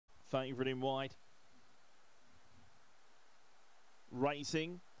favourite in white.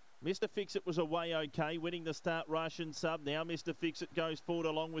 Racing. Mr. Fix-It was away okay, winning the start Russian Sub. Now Mr. Fix-It goes forward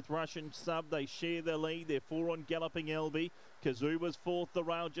along with Russian Sub. They share the lead. They're 4 on Galloping LB. Kazoo was fourth. The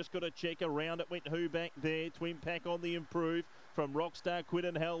rail just got a check. Around it went Who back there. Twin Pack on the improve from Rockstar Quid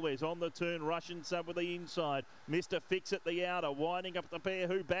and Hellways. On the turn, Russian Sub with the inside. Mr. Fix-It the outer. Winding up the pair.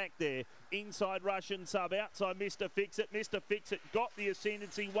 Who back there. Inside Russian Sub. Outside Mr. Fix-It. Mr. Fix-It got the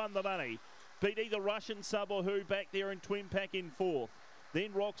ascendancy. Won the money. Beat either Russian Sub or Who back there and Twin Pack in fourth.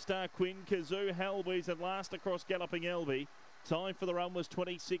 Then Rockstar Quinn, Kazoo, Halbees and last across Galloping LB. Time for the run was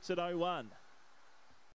 26 at 01.